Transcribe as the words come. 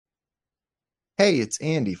Hey, it's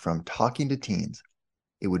Andy from Talking to Teens.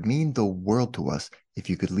 It would mean the world to us if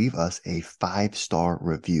you could leave us a 5-star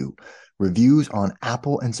review. Reviews on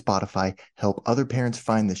Apple and Spotify help other parents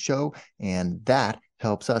find the show, and that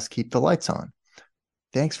helps us keep the lights on.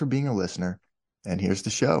 Thanks for being a listener, and here's the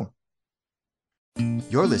show.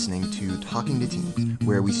 You're listening to Talking to Teens,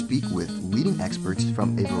 where we speak with leading experts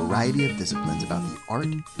from a variety of disciplines about the art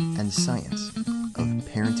and science of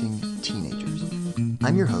parenting teenagers.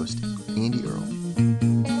 I'm your host, Andy Earle.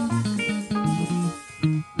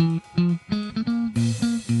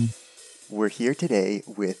 We're here today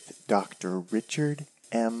with Dr. Richard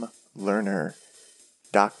M. Lerner.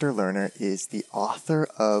 Dr. Lerner is the author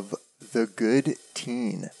of The Good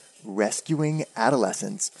Teen, Rescuing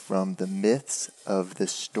Adolescents from the Myths of the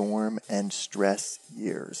Storm and Stress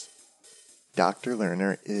Years. Dr.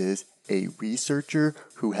 Lerner is a researcher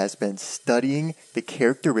who has been studying the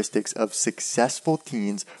characteristics of successful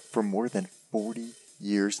teens for more than 40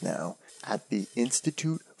 years now at the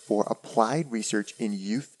Institute for Applied Research in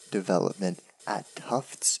Youth Development at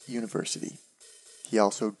Tufts University. He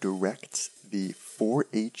also directs the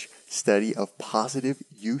 4-H study of positive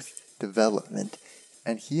youth development,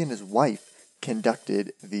 and he and his wife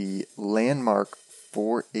conducted the landmark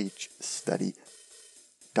 4-H study.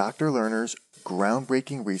 Dr. Lerner's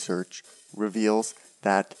groundbreaking research reveals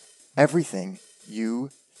that everything you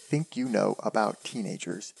think you know about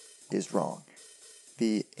teenagers is wrong.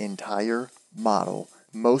 The entire model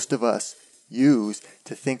most of us use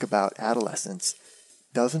to think about adolescence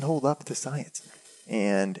doesn't hold up to science,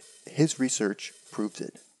 and his research proves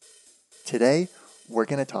it. Today, we're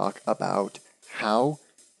going to talk about how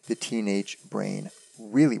the teenage brain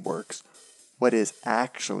really works, what is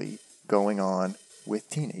actually going on with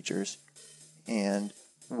teenagers, and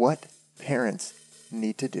what parents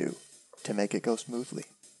need to do to make it go smoothly.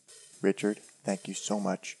 Richard, thank you so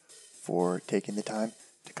much for taking the time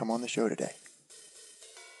to come on the show today.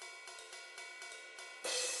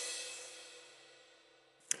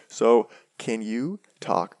 So, can you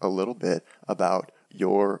talk a little bit about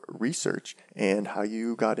your research and how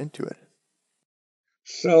you got into it?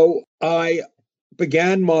 So I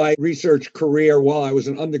began my research career while I was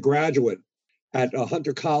an undergraduate at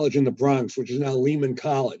Hunter College in the Bronx, which is now Lehman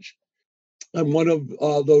College. I'm one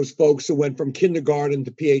of those folks who went from kindergarten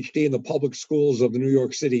to PhD in the public schools of the New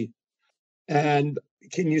York City. And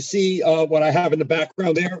can you see what I have in the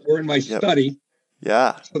background there? We're in my study.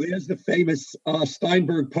 Yeah. So there's the famous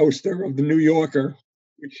Steinberg poster of the New Yorker,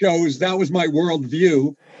 which shows that was my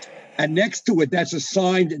worldview. And next to it, that's a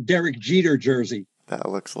signed Derek Jeter jersey. That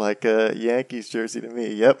looks like a Yankees jersey to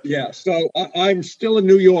me. Yep. Yeah. So I'm still a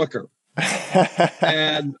New Yorker.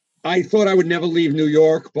 And I thought I would never leave New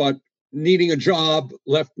York, but needing a job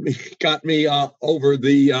got me over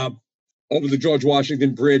the George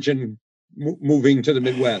Washington Bridge and moving to the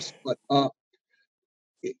Midwest. But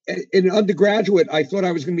in undergraduate, I thought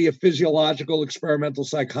I was going to be a physiological experimental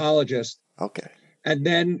psychologist. Okay. And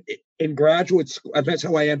then in graduate school, that's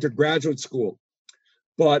how I entered graduate school.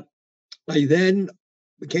 But I then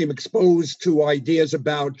became exposed to ideas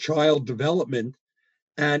about child development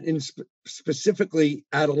and specifically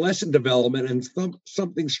adolescent development. And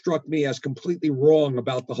something struck me as completely wrong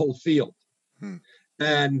about the whole field.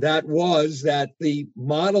 And that was that the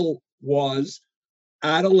model was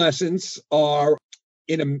adolescents are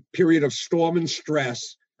in a period of storm and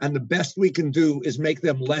stress, and the best we can do is make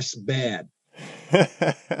them less bad.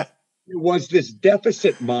 It was this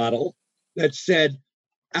deficit model that said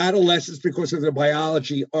adolescents, because of their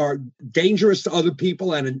biology, are dangerous to other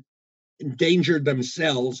people and endangered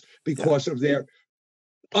themselves because of their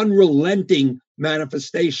unrelenting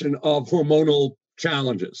manifestation of hormonal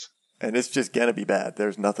challenges. And it's just going to be bad.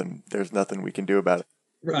 There's nothing we can do about it.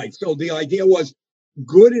 Right. So the idea was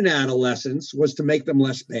good in adolescence was to make them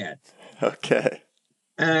less bad. Okay.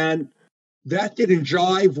 And that didn't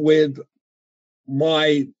jive with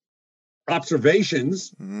my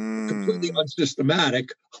observations, completely unsystematic,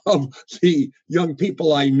 of the young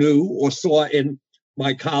people I knew or saw in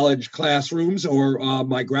my college classrooms or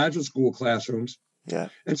my graduate school classrooms. Yeah.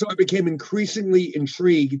 And so I became increasingly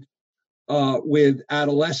intrigued with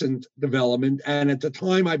adolescent development. And at the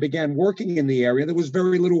time I began working in the area, there was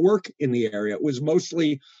very little work in the area. It was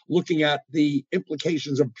mostly looking at the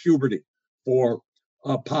implications of puberty for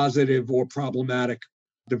positive or problematic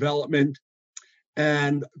development.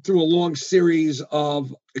 And through a long series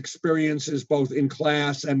of experiences, both in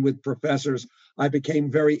class and with professors, I became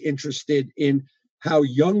very interested in how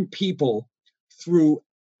young people, through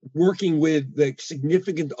working with the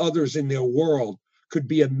significant others in their world, could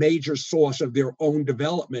be a major source of their own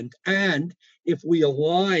development. And if we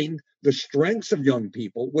aligned the strengths of young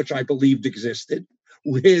people, which I believed existed,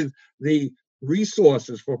 with the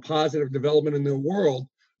resources for positive development in the world,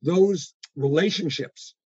 those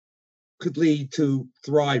relationships could lead to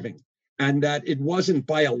thriving. And that it wasn't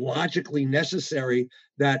biologically necessary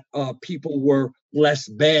that people were less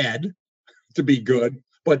bad to be good,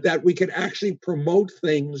 but that we could actually promote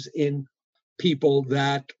things in people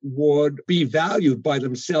that would be valued by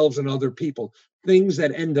themselves and other people. Things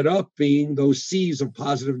that ended up being those C's of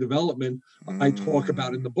positive development I talk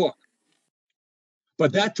about in the book.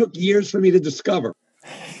 But that took years for me to discover.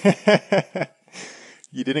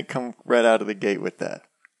 You didn't come right out of the gate with that.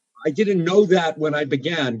 I didn't know that when I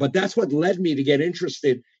began, but that's what led me to get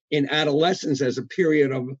interested in adolescence as a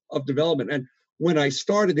period of development. And when I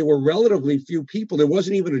started, there were relatively few people. There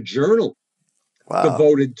wasn't even a journal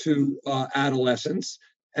devoted to adolescence.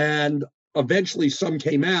 And eventually some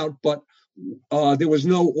came out, but there was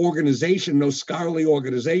no organization, no scholarly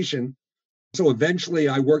organization. So eventually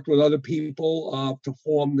I worked with other people to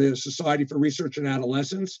form the Society for Research in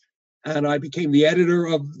Adolescence. And I became the editor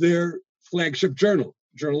of their flagship journal,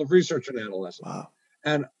 Journal of Research in Adolescence. Wow.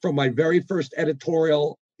 And from my very first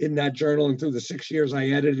editorial in that journal and through the 6 years I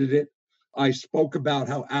edited it, I spoke about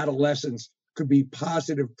how adolescents could be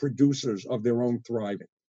positive producers of their own thriving.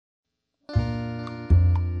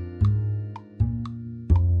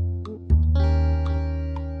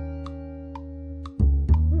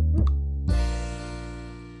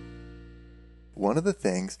 One of the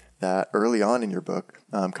things that early on in your book,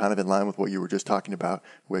 kind of in line with what you were just talking about,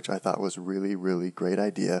 which I thought was really, really great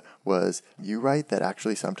idea, was you write that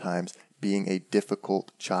actually sometimes being a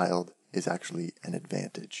difficult child is actually an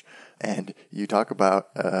advantage. And you talk about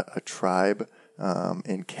a tribe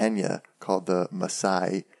in Kenya called the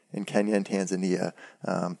Maasai in Kenya and Tanzania,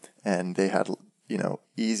 and they had,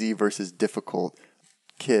 easy versus difficult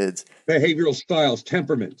kids. Behavioral styles,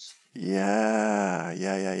 temperaments. Yeah.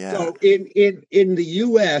 So in the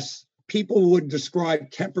U.S., people would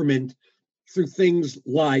describe temperament through things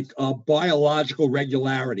like biological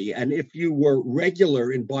regularity. And if you were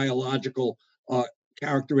regular in biological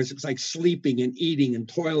characteristics like sleeping and eating and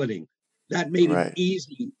toileting, that made it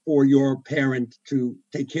easy for your parent to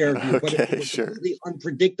take care of you. But if it was completely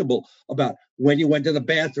unpredictable about when you went to the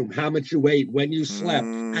bathroom, how much you ate, when you slept,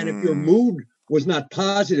 and if your mood was not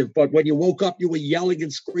positive, but when you woke up, you were yelling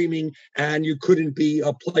and screaming and you couldn't be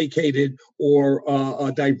placated or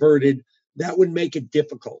diverted, that would make it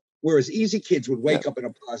difficult. Whereas easy kids would wake up in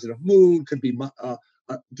a positive mood, could be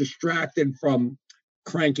distracted from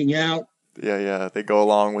cranking out. Yeah. They go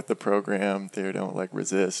along with the program. They don't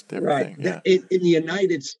resist everything. Right. Yeah. In the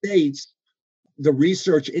United States, the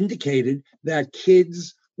research indicated that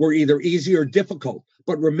kids were either easy or difficult.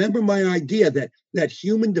 But remember my idea that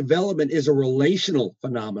human development is a relational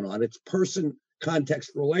phenomenon. It's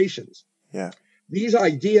person-context relations. Yeah. These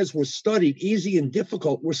ideas were studied, easy and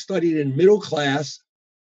difficult, were studied in middle class,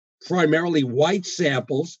 primarily white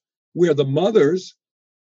samples, where the mothers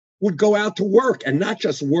would go out to work and not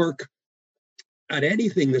just work at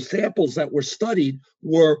anything. The samples that were studied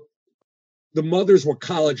were, the mothers were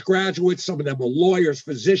college graduates, some of them were lawyers,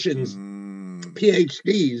 physicians,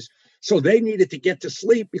 PhDs. So they needed to get to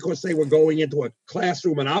sleep because they were going into a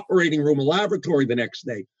classroom, an operating room, a laboratory the next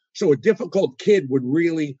day. So a difficult kid would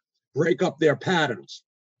really break up their patterns.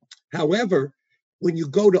 However, when you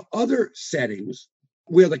go to other settings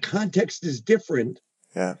where the context is different,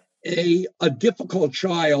 a difficult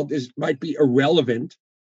child might be irrelevant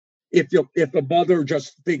if a mother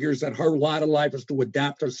just figures that her lot in life is to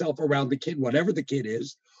adapt herself around the kid, whatever the kid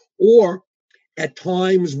is, or at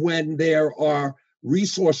times when there are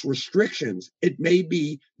resource restrictions, it may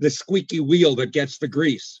be the squeaky wheel that gets the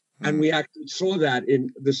grease. And we actually saw that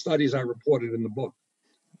in the studies I reported in the book.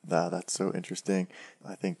 Wow, that's so interesting.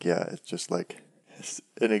 I think, it's just it's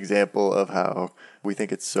an example of how we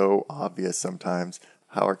think it's so obvious sometimes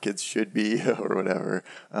how our kids should be or whatever,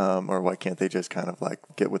 or why can't they just kind of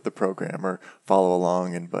get with the program or follow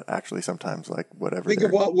along, but actually sometimes whatever. Think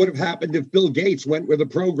of what would have happened if Bill Gates went with a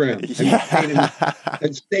program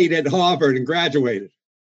and stayed at Harvard and graduated,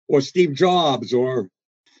 or Steve Jobs or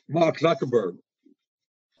Mark Zuckerberg.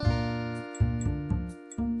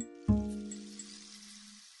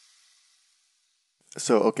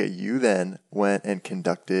 So, okay, you then went and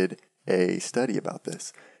conducted a study about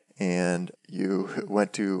this. And you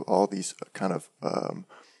went to all these kind of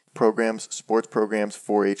programs, sports programs,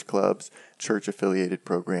 4-H clubs, church-affiliated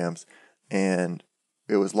programs, and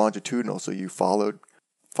it was longitudinal. So you followed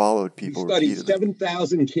people. We studied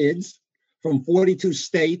 7,000 kids from 42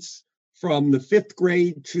 states from the 5th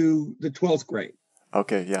grade to the 12th grade.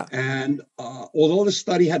 Okay, yeah. And although the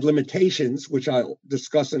study had limitations, which I'll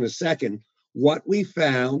discuss in a second, what we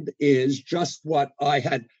found is just what I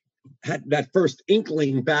had that first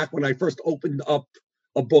inkling back when I first opened up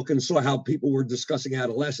a book and saw how people were discussing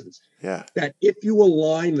adolescence. Yeah. That if you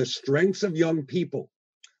align the strengths of young people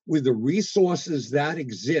with the resources that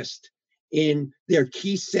exist in their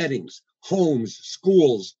key settings, homes,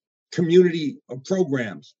 schools, community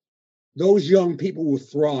programs, those young people will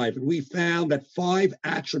thrive. And we found that 5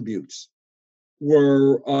 attributes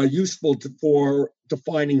were useful for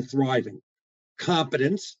defining thriving.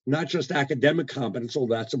 Competence, not just academic competence,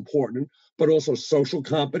 although that's important, but also social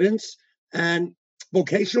competence and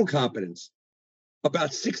vocational competence. About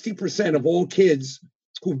 60% of all kids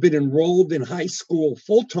who've been enrolled in high school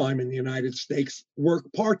full time in the United States work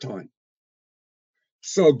part time.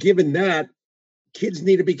 So, given that, kids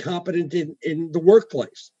need to be competent in the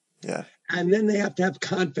workplace. Yeah. And then they have to have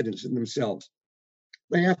confidence in themselves.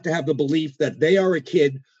 They have to have the belief that they are a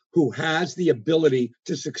kid who has the ability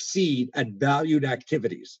to succeed at valued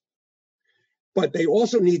activities. But they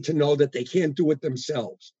also need to know that they can't do it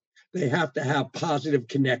themselves. They have to have positive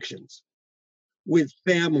connections with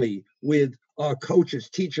family, with coaches,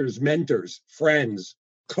 teachers, mentors, friends,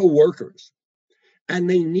 co-workers. And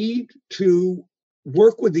they need to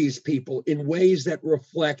work with these people in ways that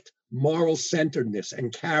reflect moral centeredness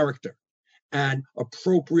and character and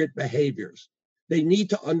appropriate behaviors. They need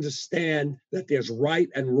to understand that there's right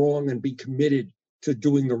and wrong and be committed to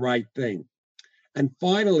doing the right thing. And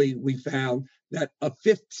finally, we found that a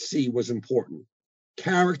 5th C was important: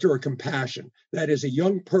 character or compassion. That is, a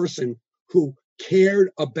young person who cared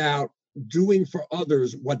about doing for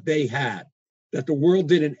others what they had, that the world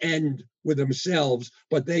didn't end with themselves,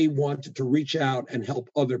 but they wanted to reach out and help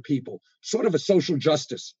other people, sort of a social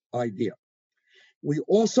justice idea. We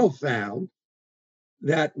also found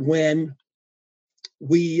that when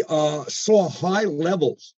we saw high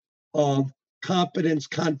levels of competence,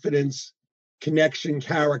 confidence, connection,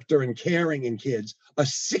 character, and caring in kids, a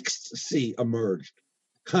 6th C emerged: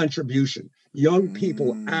 contribution. Young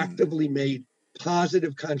people actively made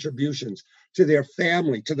positive contributions to their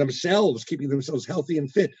family, to themselves, keeping themselves healthy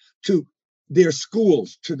and fit, to their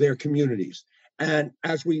schools, to their communities. And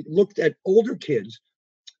as we looked at older kids,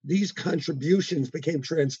 these contributions became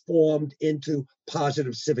transformed into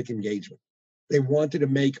positive civic engagement. They wanted to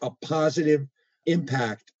make a positive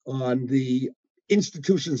impact on the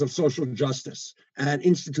institutions of social justice and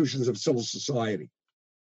institutions of civil society.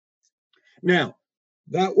 Now,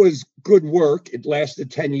 that was good work. It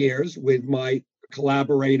lasted 10 years with my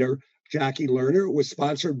collaborator, Jackie Lerner. It was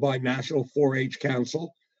sponsored by National 4-H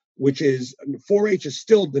Council, which is 4-H is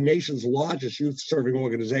still the nation's largest youth serving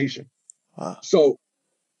organization. Wow. So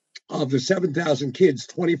of the 7,000 kids,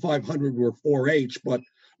 2,500 were 4-H, but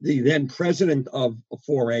the then president of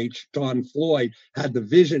 4-H, Don Floyd, had the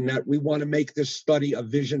vision that we want to make this study a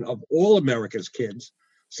vision of all America's kids.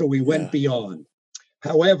 So we went beyond.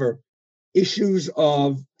 However, issues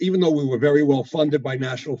of, even though we were very well funded by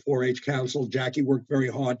National 4-H Council, Jackie worked very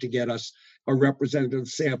hard to get us a representative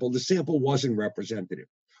sample. The sample wasn't representative.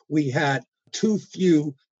 We had too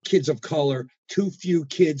few kids of color, too few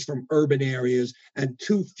kids from urban areas, and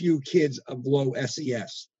too few kids of low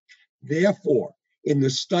SES. Therefore, in the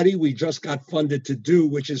study we just got funded to do,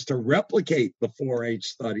 which is to replicate the 4-H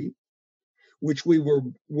study, which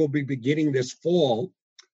will be beginning this fall,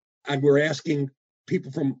 and we're asking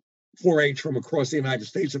people from 4-H from across the United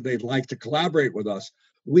States if they'd like to collaborate with us,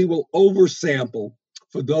 we will oversample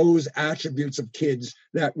for those attributes of kids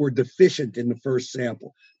that were deficient in the first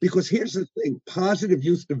sample. Because here's the thing: positive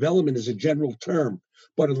youth development is a general term,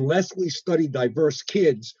 but unless we study diverse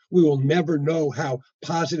kids, we will never know how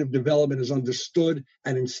positive development is understood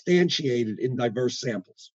and instantiated in diverse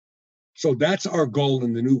samples. So that's our goal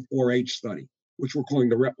in the new 4-H study, which we're calling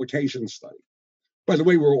the replication study. By the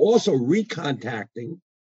way, we're also recontacting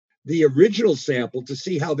the original sample to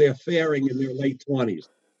see how they're faring in their late 20s.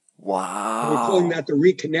 Wow. We're calling that the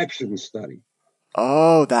reconnection study.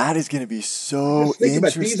 Oh, that is going to be so Just think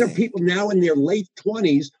about it. These are people now in their late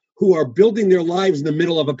 20s who are building their lives in the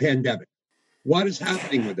middle of a pandemic. What is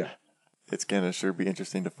happening with them? It's going to sure be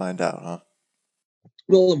interesting to find out, huh?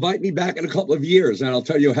 Well, invite me back in a couple of years and I'll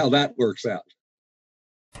tell you how that works out.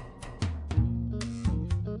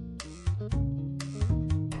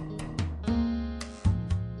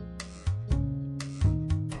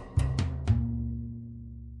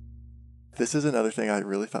 This is another thing I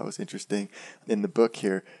really thought was interesting. In the book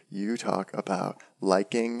here, you talk about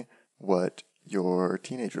liking what your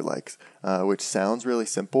teenager likes, which sounds really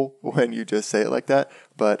simple when you just say it like that,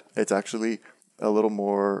 but it's actually a little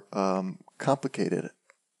more complicated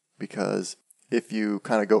because if you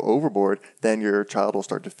kind of go overboard, then your child will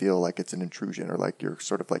start to feel like it's an intrusion or like you're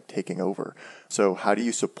sort of like taking over. So how do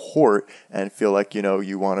you support and feel like,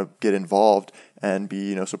 you want to get involved and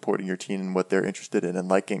be, supporting your teen and what they're interested in and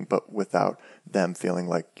liking, but without them feeling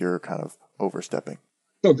like you're kind of overstepping?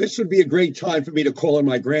 So this would be a great time for me to call on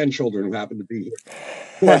my grandchildren who happen to be here.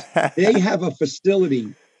 Of course, they have a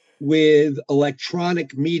facility with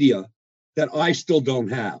electronic media that I still don't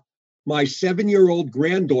have. My 7-year-old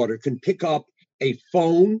granddaughter can pick up a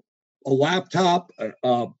phone, a laptop,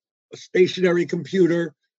 a stationary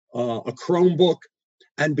computer, a Chromebook,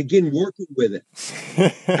 and begin working with it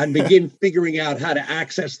and begin figuring out how to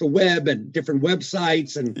access the web and different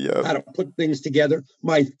websites and how to put things together.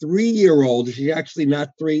 My 3-year-old, she's actually not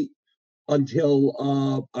 3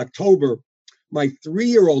 until October, my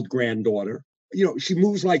 3-year-old granddaughter, she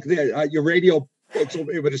moves like this. Your radio folks will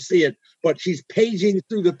be able to see it, but she's paging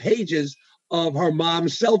through the pages of her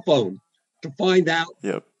mom's cell phone to find out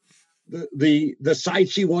the site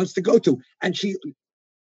she wants to go to. And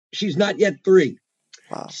she's not yet 3.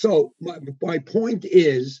 Wow. So my point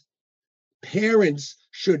is, parents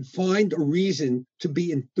should find a reason to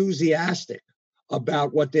be enthusiastic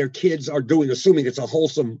about what their kids are doing, assuming it's a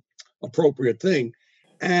wholesome, appropriate thing,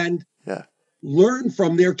 and learn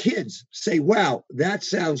from their kids. Say, wow, that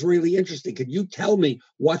sounds really interesting. Could you tell me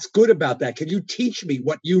what's good about that? Could you teach me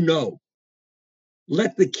what you know?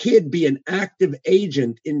 Let the kid be an active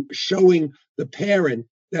agent in showing the parent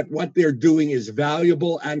that what they're doing is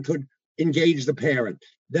valuable and could engage the parent.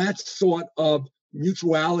 That sort of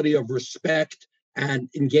mutuality of respect and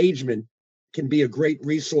engagement can be a great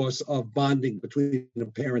resource of bonding between a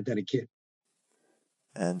parent and a kid.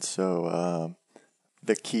 And so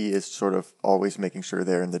the key is sort of always making sure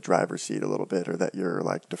they're in the driver's seat a little bit, or that you're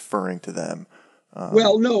like deferring to them.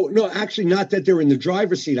 Well, no, actually not that they're in the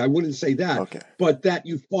driver's seat. I wouldn't say that, okay. But that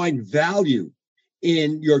you find value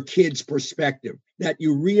in your kid's perspective, that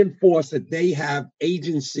you reinforce that they have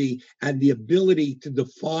agency and the ability to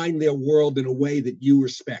define their world in a way that you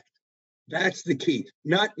respect. That's the key.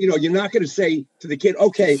 Not, you're not going to say to the kid,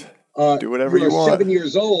 okay, do whatever you want. 7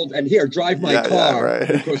 years old and here, drive my car. Right.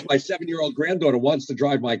 Because my 7-year-old granddaughter wants to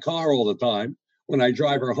drive my car all the time when I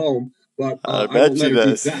drive her home. But I won't let her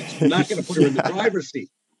do that. I'm not going to put her in the driver's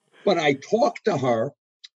seat. But I talk to her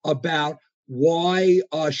about why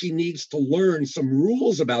she needs to learn some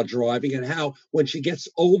rules about driving and how when she gets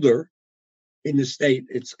older in the state,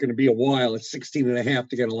 it's going to be a while. It's 16 and a half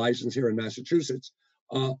to get a license here in Massachusetts.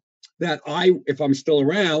 That if I'm still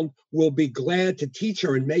around, will be glad to teach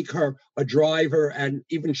her and make her a driver and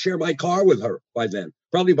even share my car with her by then.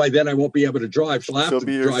 Probably by then I won't be able to drive. She'll have to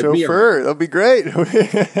be drive your me chauffeur. around. That'll be great.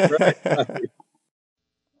 Right.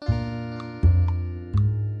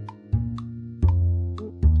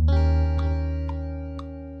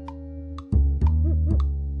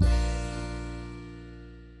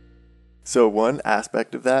 So one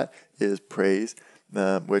aspect of that is praise,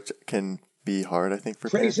 which can be hard, I think, for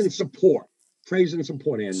praise parents. Praise and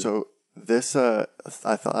support, Andy. So this, I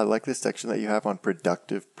like this section that you have on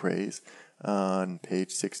productive praise on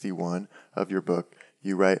page 61 of your book.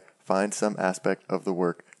 You write, find some aspect of the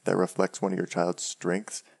work that reflects one of your child's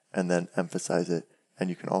strengths and then emphasize it. And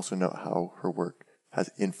you can also note how her work has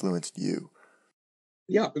influenced you.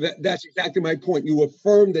 Yeah, that's exactly my point. You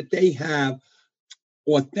affirm that they have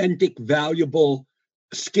authentic, valuable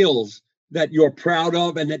skills that you're proud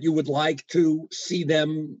of and that you would like to see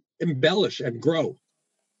them embellish and grow.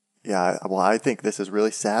 Yeah, well, I think this is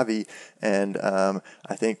really savvy, and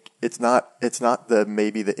I think it's not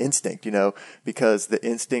maybe the instinct, because the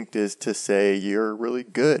instinct is to say you're really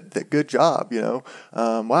good, that good job,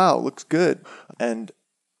 wow, looks good, and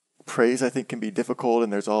praise I think can be difficult,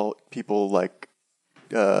 and there's all people like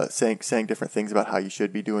saying different things about how you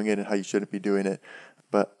should be doing it and how you shouldn't be doing it,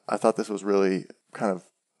 but I thought this was really kind of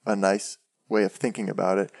a nice way of thinking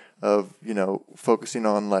about it, of focusing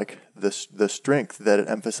on like the strength that it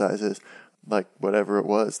emphasizes, like whatever it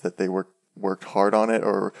was that they worked hard on it,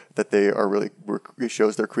 or that they are really it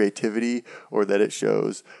shows their creativity, or that it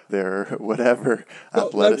shows their whatever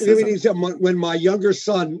athleticism. When my younger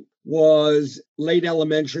son was late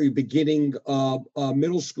elementary, beginning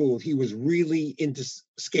middle school, he was really into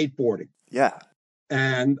skateboarding. Yeah.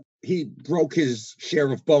 And he broke his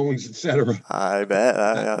share of bones, etc. I bet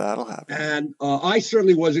that'll happen. And I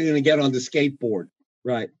certainly wasn't going to get on the skateboard,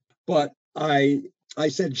 right? But I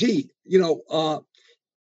said, gee, it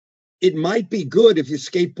might be good if you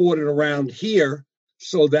skateboarded around here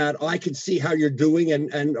so that I can see how you're doing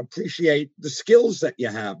and appreciate the skills that you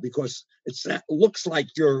have, because it looks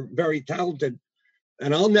like you're very talented.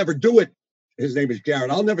 And I'll never do it. His name is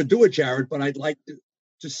Jared. I'll never do it, Jared, but I'd like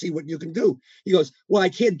to see what you can do. He goes, well, I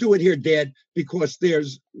can't do it here, Dad, because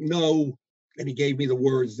there's no, and he gave me the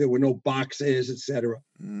words, there were no boxes, etc.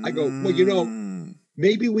 I go, well,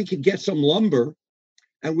 maybe we could get some lumber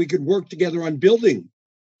and we could work together on building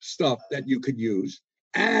stuff that you could use.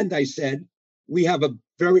 And I said, we have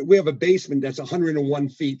a basement that's 101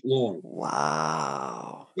 feet long.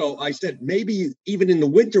 Wow. So I said, maybe even in the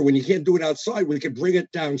winter when you can't do it outside, we could bring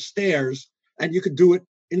it downstairs and you could do it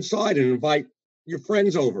inside and invite your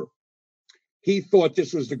friends over. He thought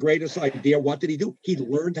this was the greatest idea. What did he do? He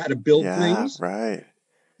learned how to build things. Right.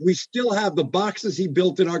 We still have the boxes he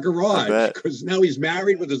built in our garage because now he's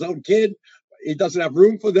married with his own kid. He doesn't have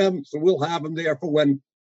room for them. So we'll have them there for when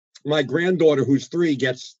my granddaughter, who's 3,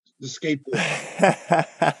 gets the skateboard.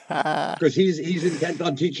 Because he's intent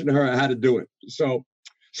on teaching her how to do it. So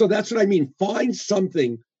that's what I mean. Find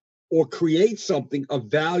something or create something of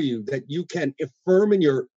value that you can affirm in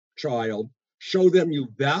your child, show them you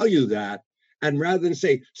value that. And rather than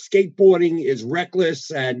say skateboarding is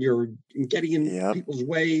reckless and you're getting in people's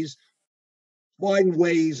ways, find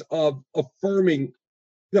ways of affirming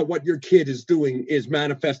that what your kid is doing is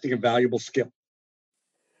manifesting a valuable skill.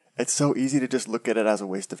 It's so easy to just look at it as a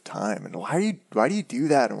waste of time. And why do you do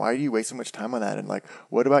that? And why do you waste so much time on that? And like,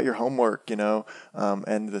 what about your homework,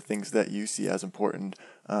 and the things that you see as important?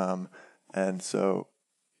 And so,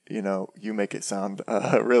 you make it sound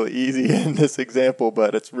really easy in this example,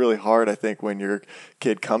 but it's really hard, I think, when your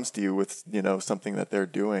kid comes to you with, something that they're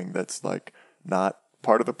doing that's like not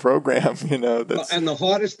part of the program, that's... And the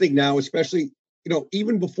hardest thing now, especially,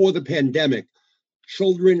 even before the pandemic,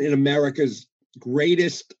 children in America's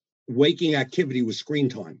greatest waking activity was screen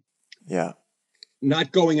time. Yeah.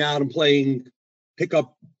 Not going out and playing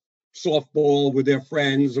pickup softball with their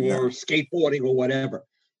friends or skateboarding or whatever.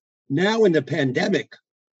 Now in the pandemic,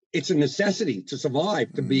 it's a necessity to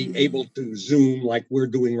survive, to be able to Zoom like we're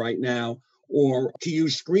doing right now, or to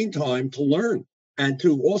use screen time to learn and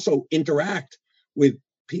to also interact with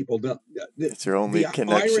people. It's your only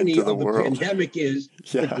connection to the world. The pandemic is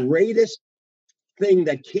the greatest thing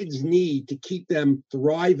that kids need to keep them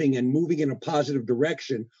thriving and moving in a positive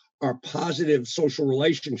direction are positive social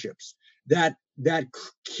relationships. That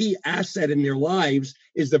key asset in their lives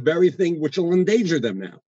is the very thing which will endanger them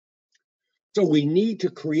now. So we need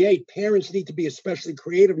to parents need to be especially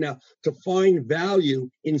creative now to find value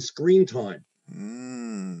in screen time.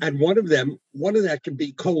 And one of that can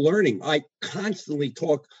be co-learning. I constantly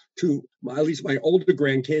talk to at least my older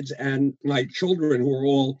grandkids and my children who are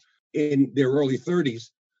all in their early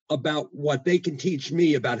 30s about what they can teach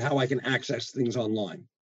me about how I can access things online.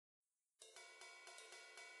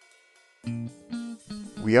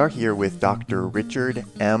 We are here with Dr. Richard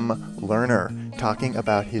M. Lerner talking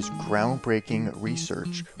about his groundbreaking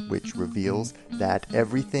research, which reveals that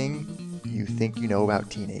everything you think you know about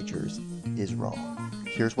teenagers is wrong.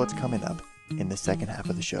 Here's what's coming up in the second half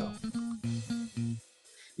of the show.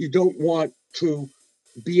 You don't want to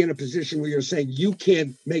be in a position where you're saying, you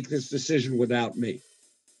can't make this decision without me.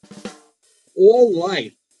 All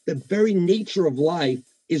life, the very nature of life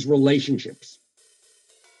is relationships.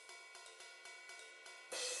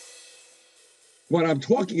 What I'm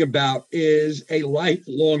talking about is a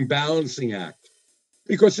lifelong balancing act,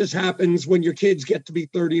 because this happens when your kids get to be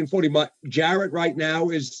 30 and 40. Jarrett right now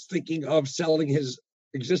is thinking of selling his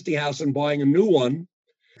existing house and buying a new one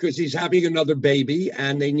because he's having another baby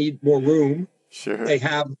and they need more room. Sure. They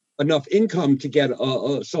have enough income to get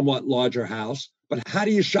a somewhat larger house. But how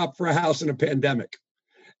do you shop for a house in a pandemic?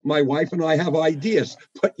 My wife and I have ideas,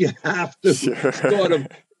 but you have to sort of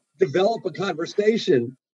develop a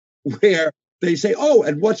conversation where they say, oh,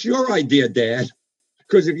 and what's your idea, Dad?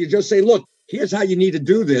 Because if you just say, look, here's how you need to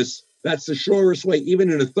do this, that's the surest way,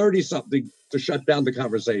 even in a 30-something, to shut down the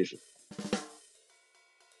conversation.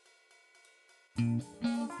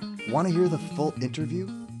 Want to hear the full interview?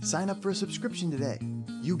 Sign up for a subscription today.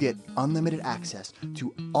 You get unlimited access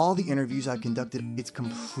to all the interviews I've conducted. It's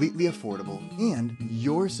completely affordable, and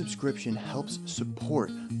your subscription helps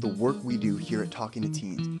support the work we do here at Talking to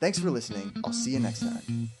Teens. Thanks for listening. I'll see you next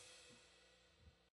time.